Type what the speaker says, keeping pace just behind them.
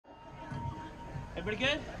Everybody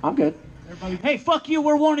good? I'm good. Everybody, hey, fuck you,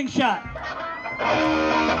 we're warning shot.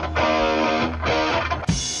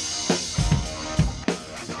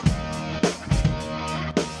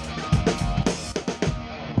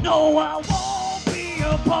 No, I won't be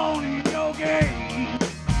a pawn in your game.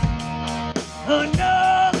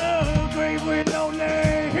 Another grave with no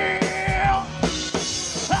name.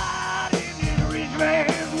 Hiding in a rich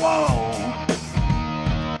man's wall.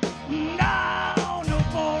 Down the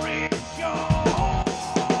forest shore.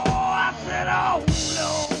 I said, oh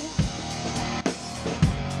no.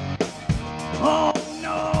 Oh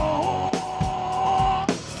no.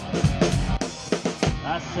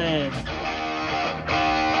 I said.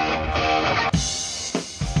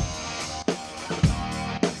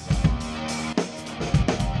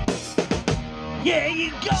 Yeah, you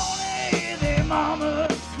gonna hear their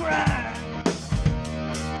mamas cry,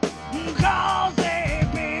 'cause their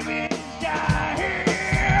babies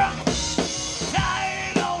die,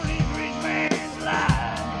 dying on this rich man's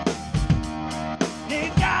life. They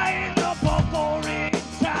dying up for it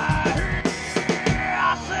time.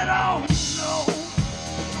 I said, oh no,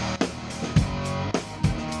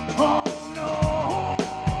 oh no,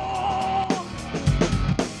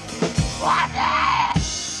 what's that?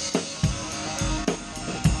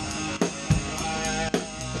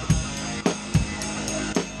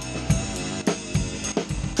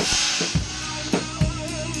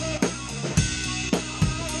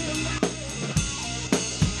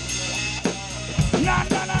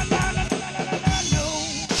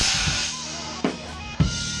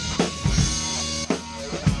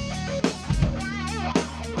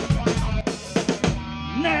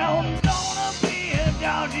 Now I'm gonna be a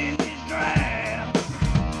dodging this draft.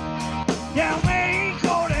 Down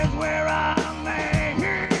Mexico, that's where I'm at.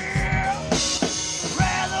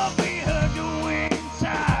 Rather be her doing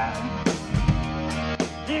time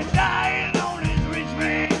than dying on this rich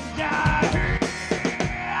man's dime.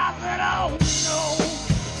 I said, oh no,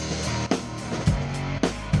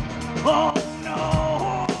 oh no.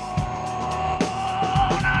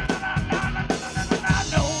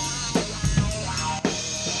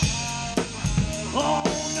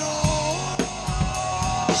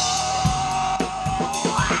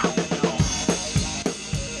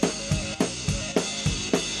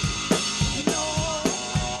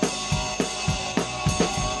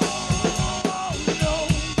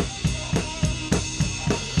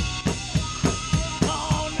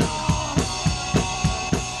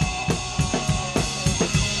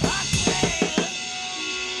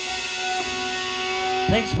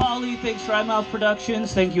 Thanks, Polly. Thanks, Dry Mouth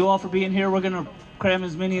Productions. Thank you all for being here. We're going to cram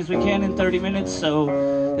as many as we can in 30 minutes, so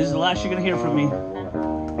this is the last you're going to hear from me.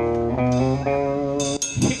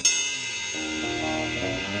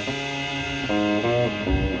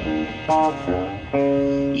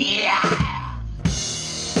 Yeah!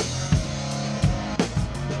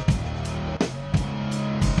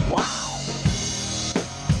 Wow!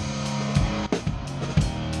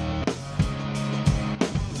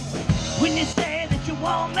 When you say that you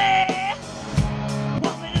want me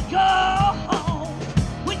to go home.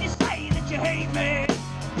 When you say that you hate me,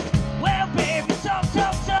 well, baby, talk.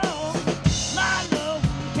 My love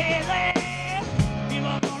can't last if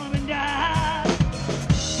I'm gonna die.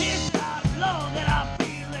 It's not love that I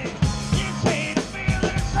feel it. It's hate I feel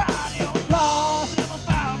it inside your lost. Never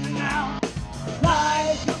found it now.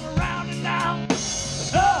 Life come around and now.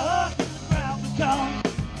 Up to the ground becomes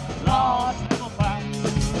lost. Never found it.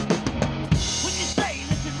 When you say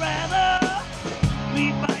that you'd rather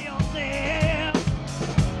be by yourself,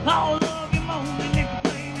 all of your moaning and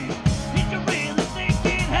complaining, did you really think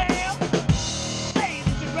it help? Say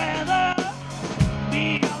that you'd rather be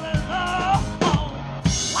all alone.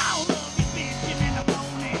 All of you bitching in the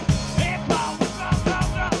morning, and problems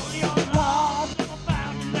wrong, you're lost, never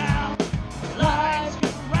found it now. Lies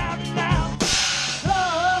come around and now.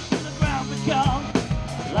 Love to the ground becomes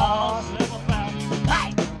lost, never found it. Hey,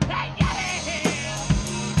 yeah!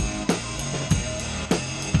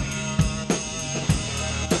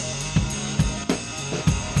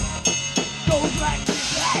 Goes like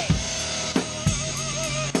this, hey!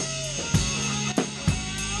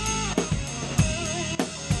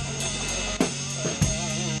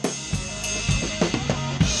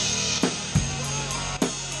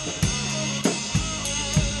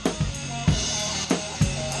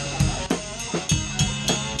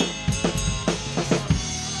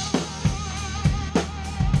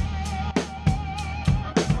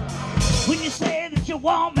 When you say that you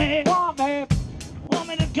want me to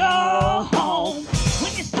go home.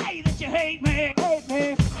 When you say that you hate me,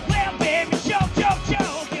 well, baby, choke,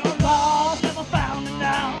 you're lost, never found it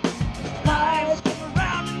now. Lives come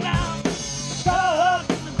around and now.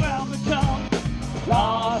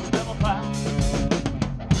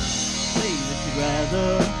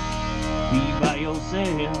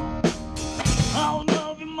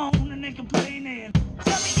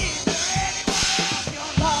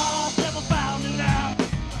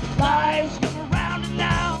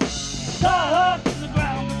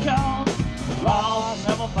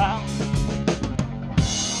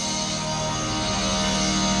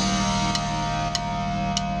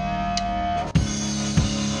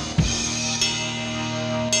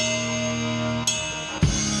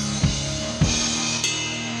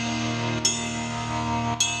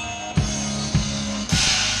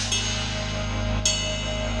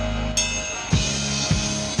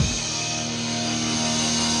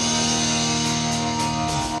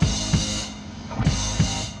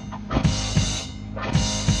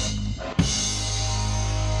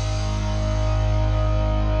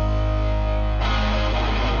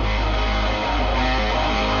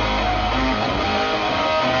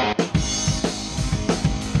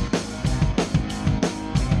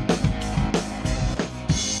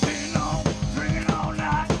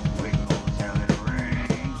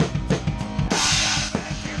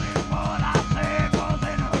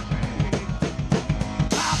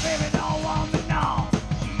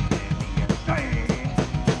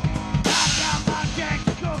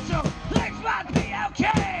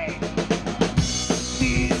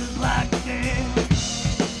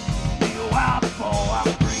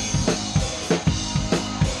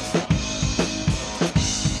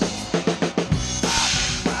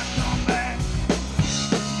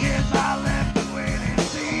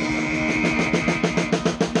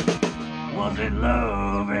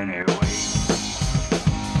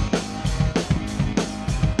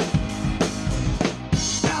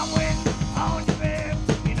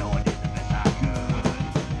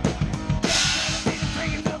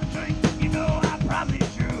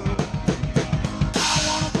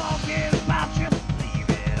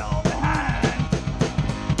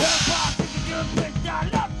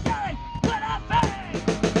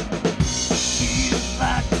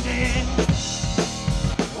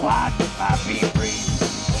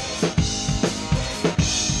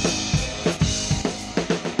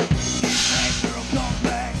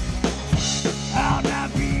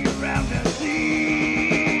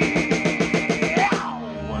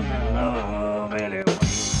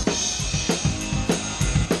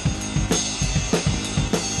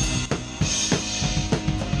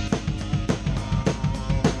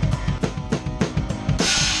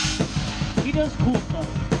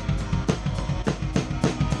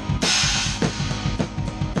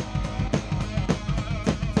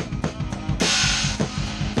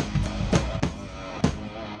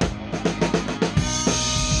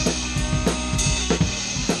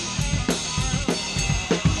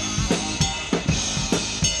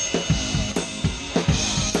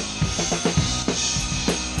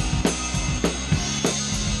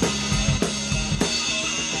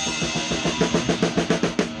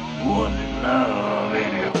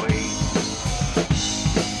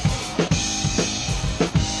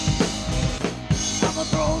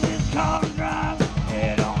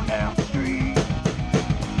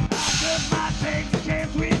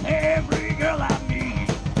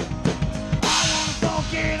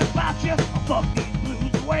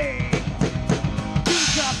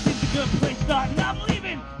 starting, I'm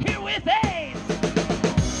leaving here with AIDS.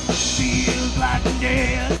 Feels like I'm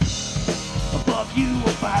dead. Fuck you, I'll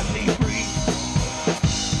finally free.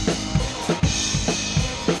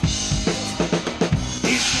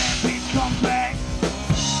 If that bitch comes back,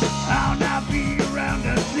 I'll not be around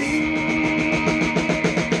to see.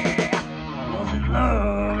 Wasn't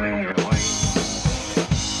love anyway.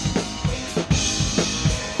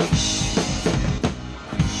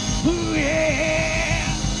 Ooh, yeah.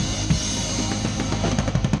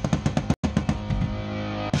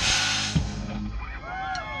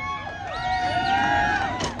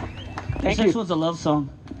 This one's a love song.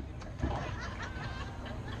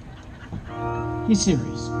 He's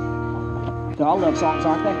serious. They're all love songs,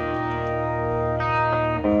 aren't they?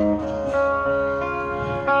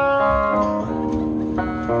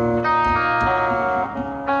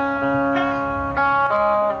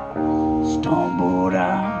 Stumbled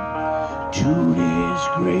out to this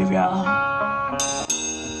graveyard,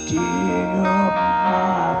 dig up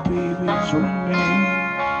my baby's remains.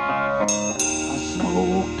 I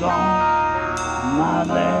smoked on my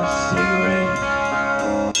last cigarette,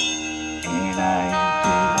 and I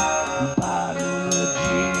emptied a bottle of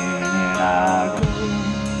gin, and I go,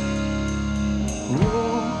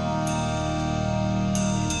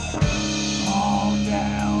 on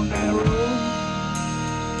down that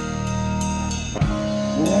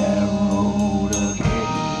road again.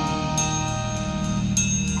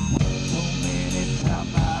 So many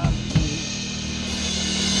times I've been.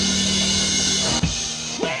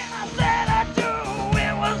 When I said I do,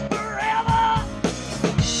 it was forever.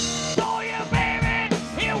 So you, baby,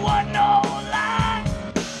 it wasn't no lie.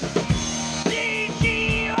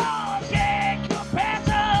 CGO's get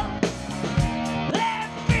compressor. That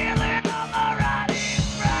feeling on the riding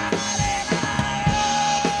Friday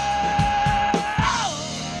night.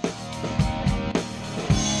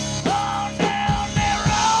 On down that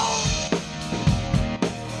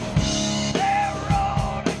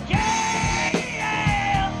road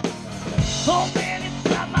again. So many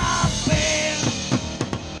times I've been.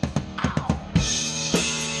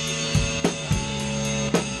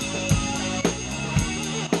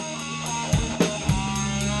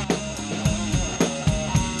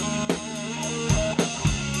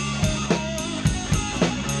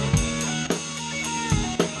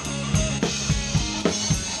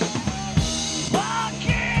 I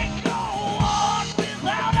can't go on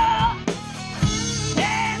without her,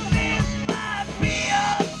 and this might be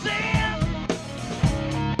a sin,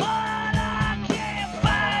 but I can't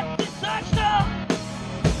fight this urge to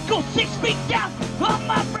go 6 feet down on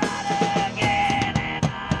my bride again, and I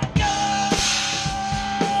go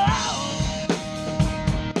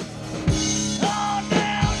on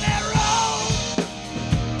down that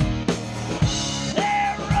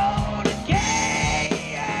road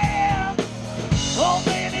again. Oh,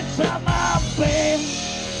 many times I've been.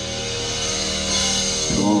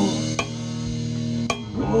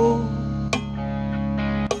 Go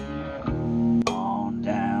on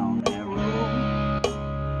down that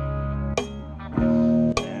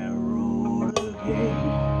road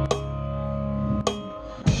again.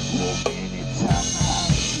 Oh, many times I've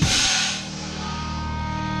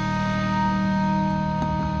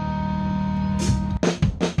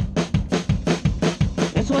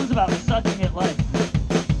been. This one's about sucking at life.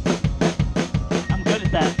 I'm good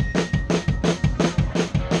at that.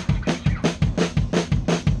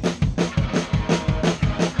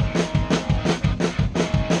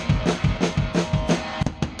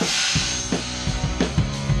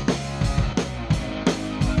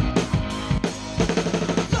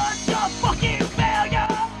 Such a fucking failure.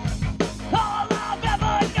 All I've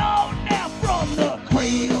ever known now, from the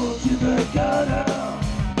cradle to the gutter.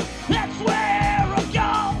 That's where I'm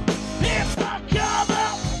going. If I come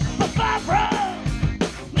up for 5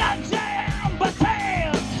 runs, 9 jam, but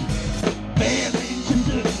 10, failing to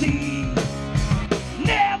succeed.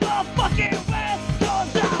 Never fucking went,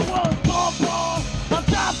 'cause I was born on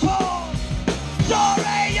top of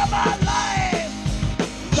story of my life.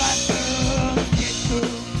 But get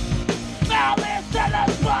through. Now let's tell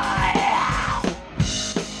us why.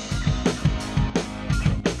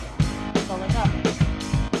 Pulling up.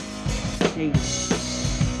 Jeez.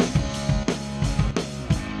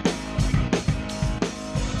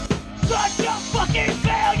 Such a fucking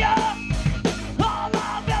failure. All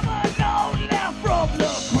I've ever known now, from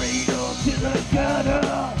the cradle to the gutter.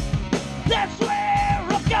 That's where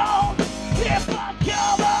I'm going. If I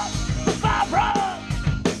come up for 5 runs,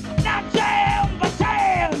 9 jam, but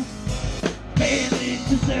 10, failing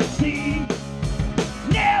to succeed.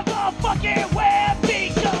 Never fucking went,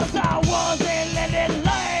 because I wasn't letting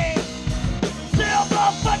life. So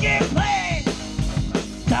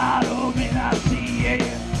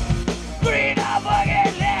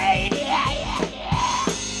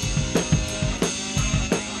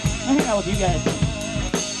guys.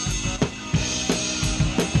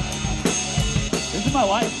 This is my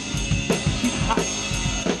wife. She's hot.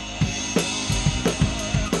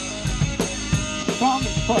 Strong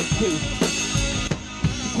as fuck too.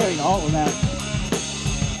 She carried all of that.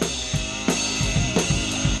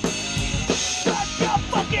 Such a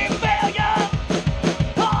fucking failure.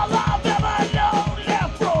 All I've ever known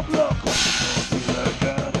left from look.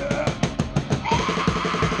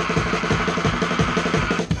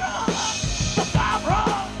 If I'm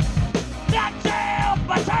wrong, that's half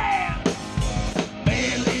my chance.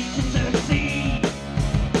 Failing to succeed.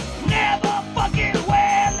 Never fucking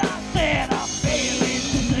well, I said I'm failing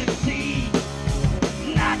to succeed.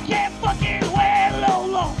 And I can't fucking well, oh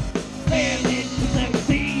Lord. Failing to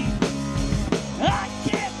succeed. I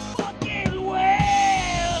can't fucking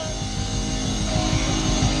well.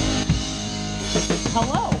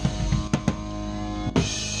 Hello.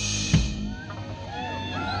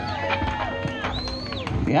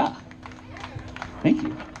 Yeah. Thank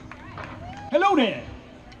you. Hello there.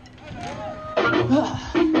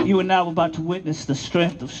 You are now about to witness the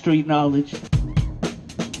strength of street knowledge.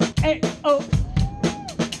 Hey, oh.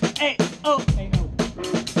 Hey, oh. Hey, oh.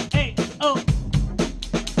 Hey, oh.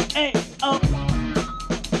 Hey, oh.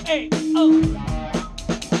 Hey, oh.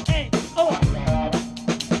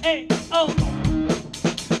 Hey, oh.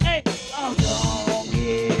 Hey, oh. Don't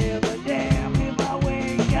give a damn if I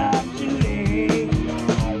wake up today.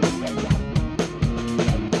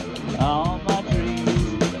 All my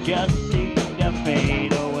dreams just seem to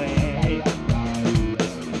fade away.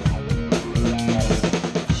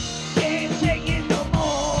 Can't take it no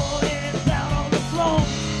more. It's out on the floor.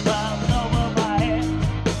 Clouds over my head.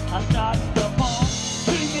 I start to fall.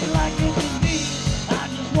 Treat me like it's a disease. I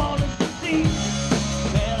just want to succeed.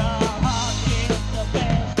 Better heart gets the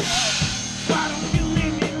best of. Why don't you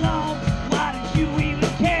leave me alone? Why did you even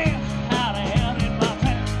care? How the hell did my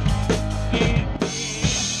parents get me?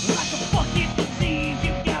 Like a fucking disease,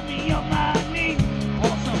 you got me on my knees.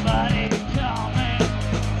 Want somebody to come and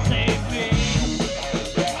save me.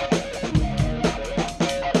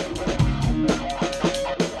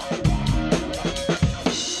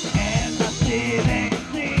 And I sit and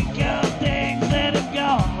think of things that have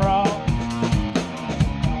gone wrong.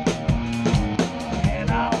 And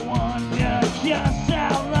I wonder just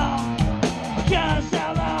how long I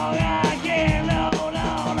can hold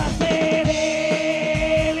on. I said,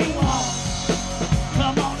 anyone,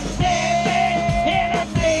 come on and save me. And I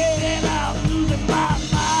think that I'm losing my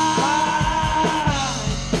mind.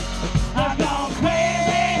 I've gone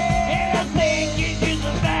crazy, and I think it's just a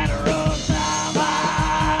matter of time.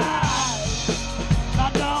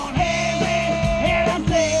 I've gone heavy, and I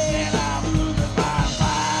think that I'm losing my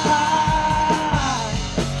mind.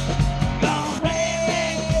 Gone crazy,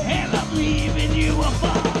 and I'm leaving you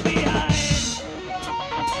far behind.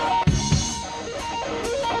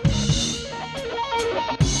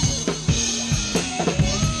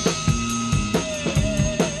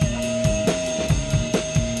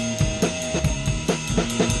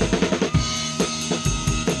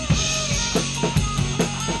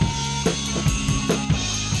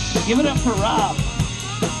 Give it up for Rob.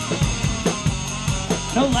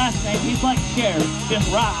 No last name, he's like Cher,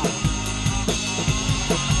 just Rob.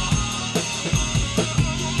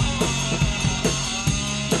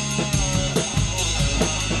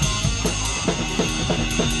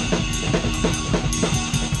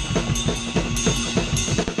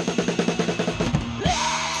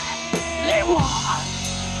 They want,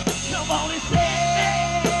 come on and save me,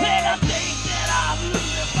 and I think that I'm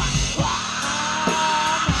losing my mind.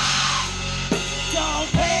 Gone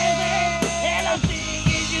crazy, and I think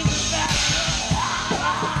it's just a matter of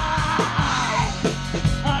time.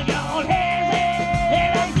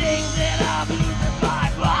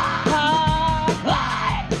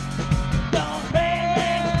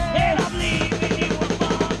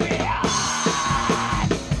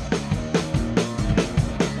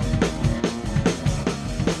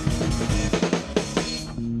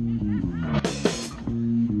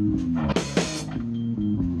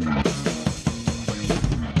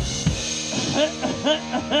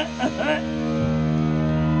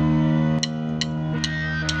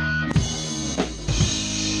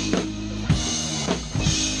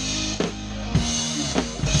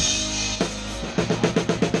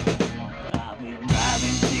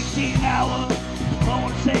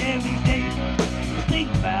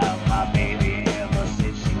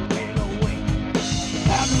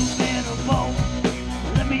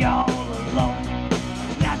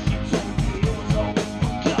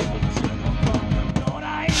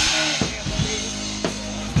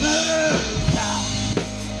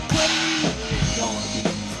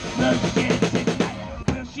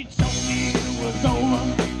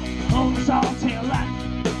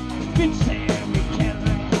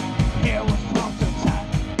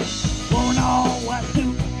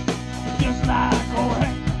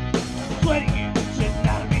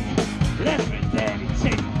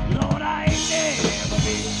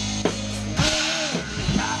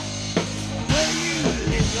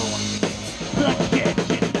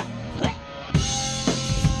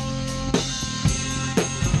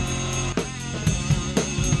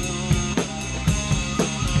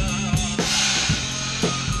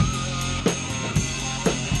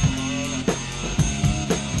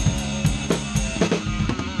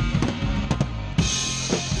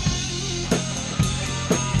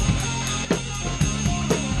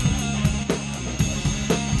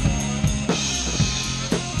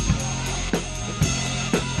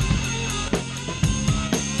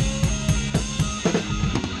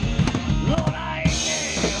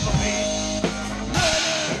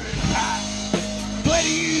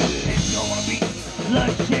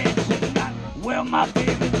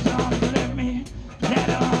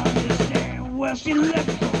 she let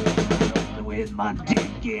me go with my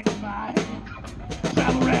dick in my hand.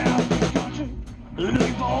 Travel around the country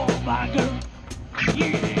looking for my girl.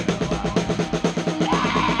 Yeah.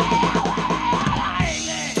 I ain't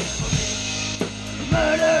never been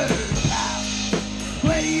murdered out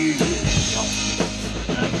 20 years ago.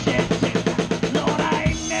 Bloodshed tonight. Lord, I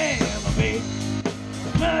ain't never been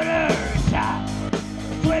murdered out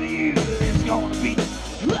 20 years. It's gonna be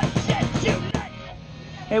bloodshed tonight.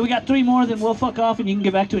 Hey, we got 3 more, then we'll fuck off and you can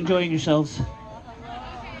get back to enjoying yourselves.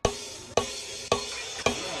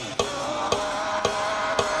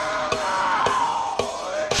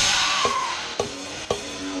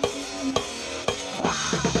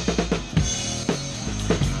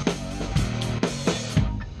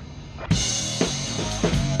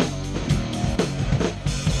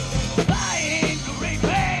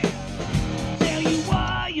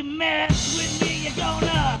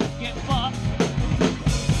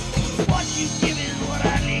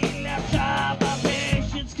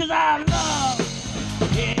 I love,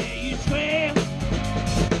 yeah, you scream.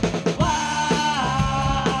 Wow,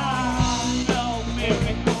 no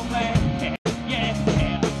miracle man, yeah,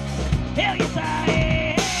 hell yes I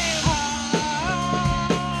am.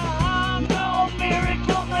 I'm no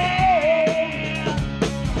miracle man,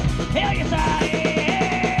 hell yes I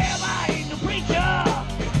am. I ain't no preacher,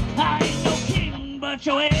 I ain't no king, but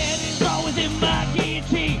your head is always in my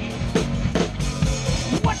guillotine.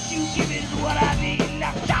 What you give is what I need.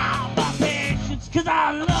 Cause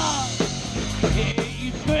I love, yeah,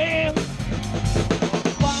 you scream.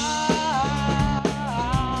 Wow,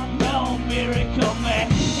 no miracle man,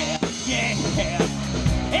 yeah,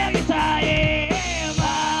 hell yes I am.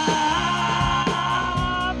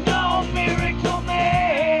 I'm no miracle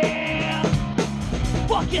man.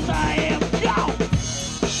 Fuck yes I am, go!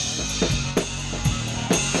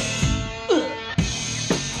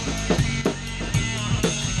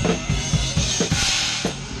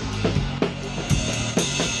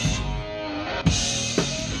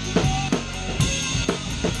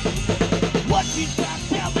 You try to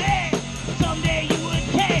tell me someday you would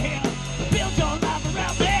care. Build your life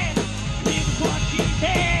around me. Give us what you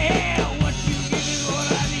care. What you give is what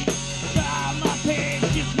I need. Try my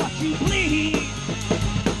patience, what you please.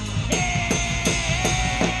 Yeah.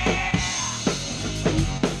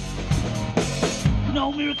 No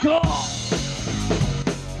miracle.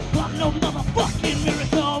 I'm no motherfucking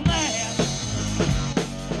miracle man.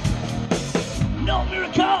 No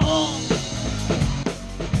miracle.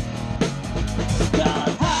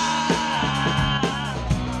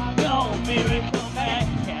 Miracle man,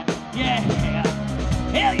 yeah,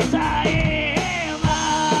 hell yes I am.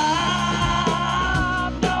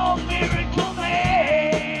 I'm no miracle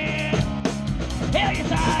man, hell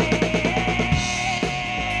yes I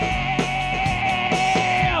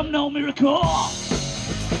am. No miracle,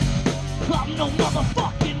 I'm no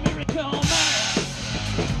motherfucking miracle man.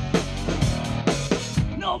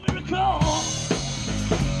 No miracle,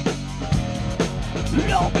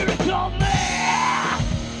 no miracle man.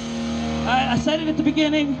 I said it at the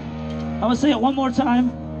beginning. I'm gonna say it one more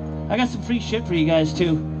time. I got some free shit for you guys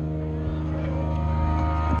too.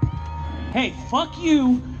 Hey, fuck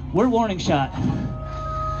you. We're Warning Shot.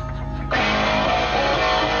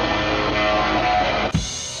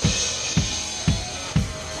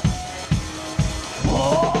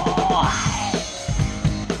 Oh.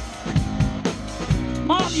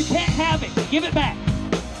 Mom, you can't have it. Give it back.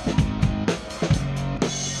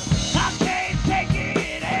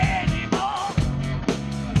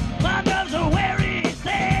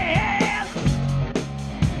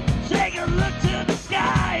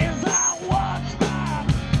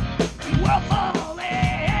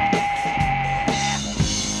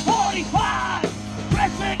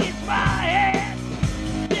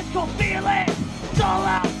 All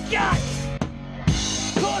I've got.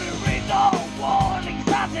 Couldn't read no warnings,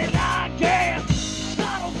 I said I can't.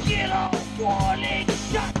 I don't get a warning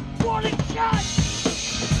shot, warning shot.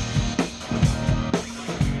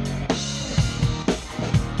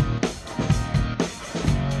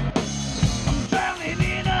 I'm drowning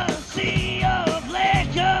in a sea of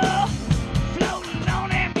liquor, floating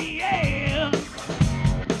on empty air.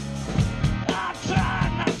 I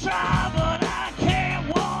try, but I can't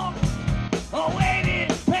walk away.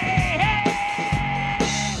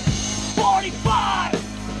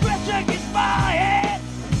 45 breath against my head.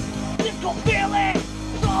 Disco feeling,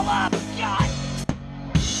 it's all I've got.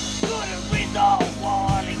 Couldn't read no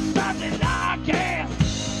warning signs and I can't.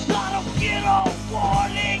 I don't get a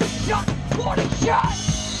warning shot, warning shot.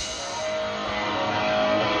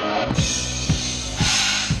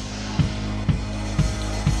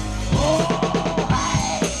 Oh,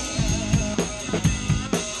 hey.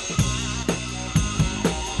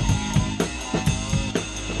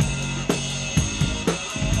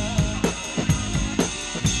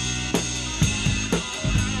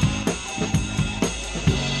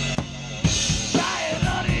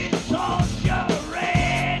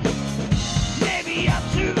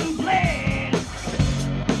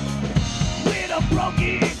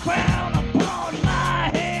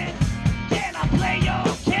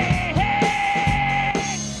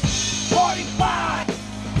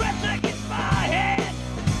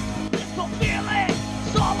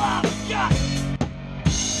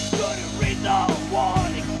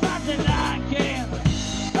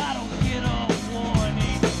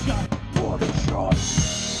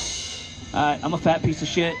 Alright, I'm a fat piece of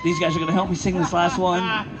shit. These guys are gonna help me sing this last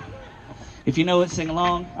one. If you know it, sing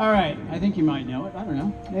along. All right, I think you might know it. I don't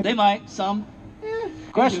know. Maybe. They might, some.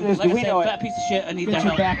 Question is, Like do I we said, know fat it? piece of shit, I need Get that you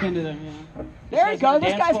help. back into them. There you guys go. gonna This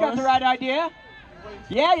dance guy's for got us? the right idea.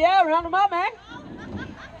 Yeah, round them up, man.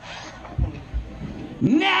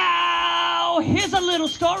 Now, here's a little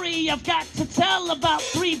story I've got to tell about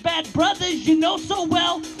three bad brothers you know so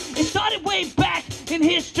well. It started way back in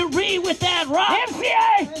history with that rock.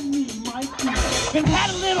 MCA! And had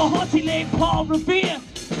a little horsey named Paul Revere.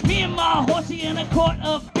 Me and my horsey in a quart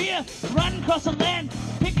of beer. Riding across the land,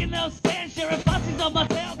 picking up sand, sharing posses on my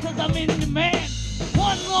tail, cause I'm in demand.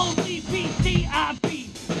 One lonely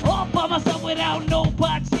BCIB, all by myself without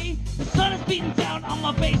nobody. The sun is beating down on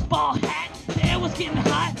my baseball hat. The air was getting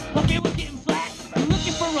hot, my beer was getting flat.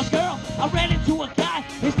 Looking for a girl, I ran into a guy.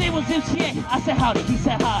 His name was MCA. I said howdy, he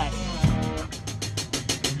said hi.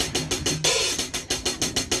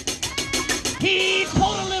 He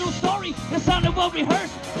told a little story that sounded well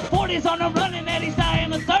rehearsed. 40's on the run and that he's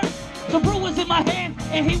dying of thirst. The brew was in my hand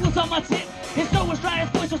and he was on my tip. His throat was dry, his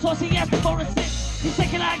voice was hoarse, he asked me for a sip. He said,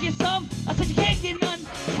 can I get some? I said, you can't get none.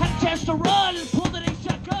 Had a chance to run and pulled an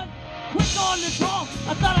shotgun. Quick on the draw,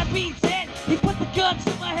 I thought I'd be dead. He put the gun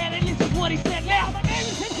to my head and this is what he said. Now, My name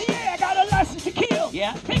is MCA. I got a license to kill.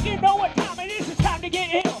 Yeah. Think you know what time it is? It's time to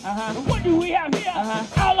get ill. Uh-huh. And what do we have here?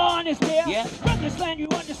 Outlaw on this beer. Yeah. From this land, you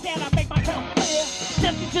understand, I make myself clear.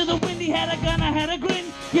 stepped into the wind, he had a gun, I had a grin.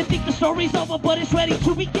 You think the story's over, but it's ready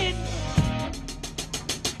to begin.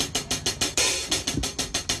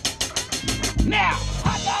 Now,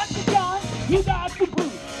 I got the gun, you got the brew.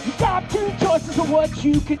 You got two choices of what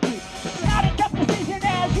you could do. It's not a tough decision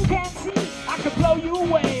as you can see. I could blow you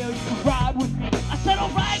away or you could ride with me. I said I'll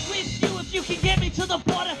ride with you if you can get me to the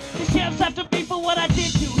border. The sheriff's after me for what I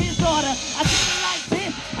did to his daughter. I did it like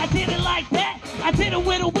this, I did it like that. I did it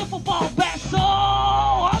with a wiffle ball bat. So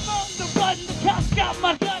I'm on the run, the cops got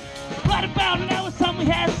my gun. Right about now it's time we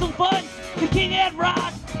had some fun. The King Ed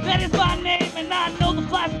Rock, that is my name. And I know the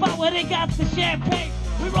fly spot where they got the champagne.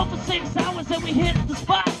 We rode for 6 hours and we hit the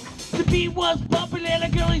spot. The beat was bumping and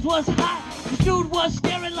the girlies was hot. The dude was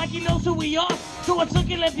staring like he knows who we are. So I took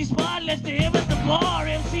it, left his spot, left him at the bar.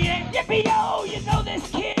 MCA, Yippee-yo, you know this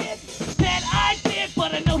kid. said I did,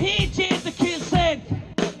 but I know he did. The kid said,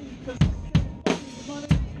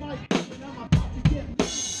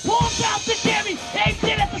 pulled out the Jimmy, aimed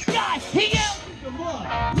it at the sky. He yelled,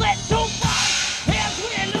 let two fly. Hands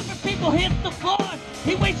went up and people hit the floor.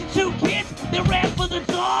 He wasted 2 kids, they ran for the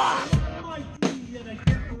door.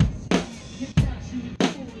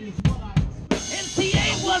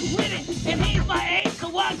 MCA was with it, and he's my ace.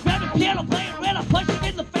 So I grabbed a piano player and I punched him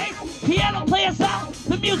in the face. Piano player's out,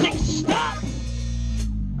 the music stopped.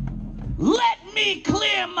 Let me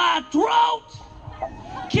clear my throat.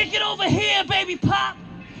 Kick it over here, baby pop.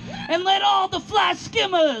 And let all the fly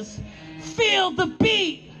skimmers feel the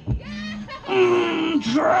beat.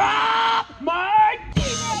 Drop Mike,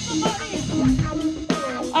 the money.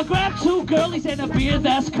 I grabbed 2 girlies and a beer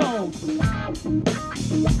that's cold.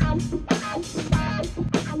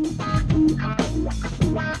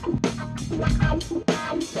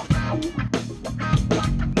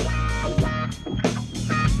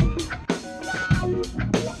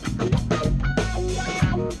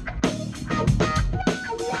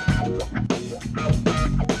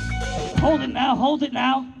 Hold it now, hold it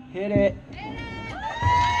now. Hit it.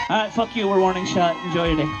 Alright, fuck you, we're warning shot. Enjoy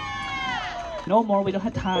your day. No more, we don't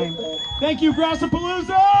have time. Thank you,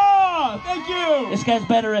 Grassapalooza! Thank you! This guy's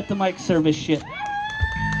better at the mic service shit.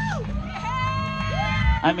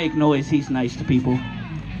 I make noise, he's nice to people.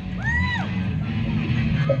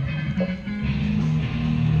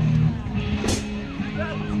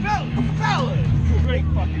 Great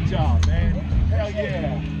fucking job, man. Hell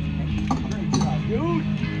yeah. Great job, dude.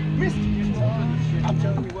 Missed it. I'm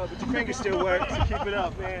telling you what, but your finger still works, so keep it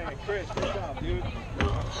up, man. Chris, good job, dude.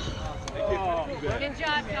 Thank you. Good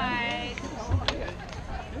job, guys.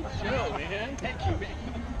 Good show, man. Thank you,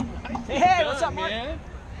 man. Hey, what's up, Mark? man?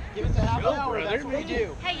 Give us a half Show, hour. brother. That's what we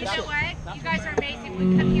do. Hey, you know what? You guys are amazing.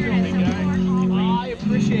 We come here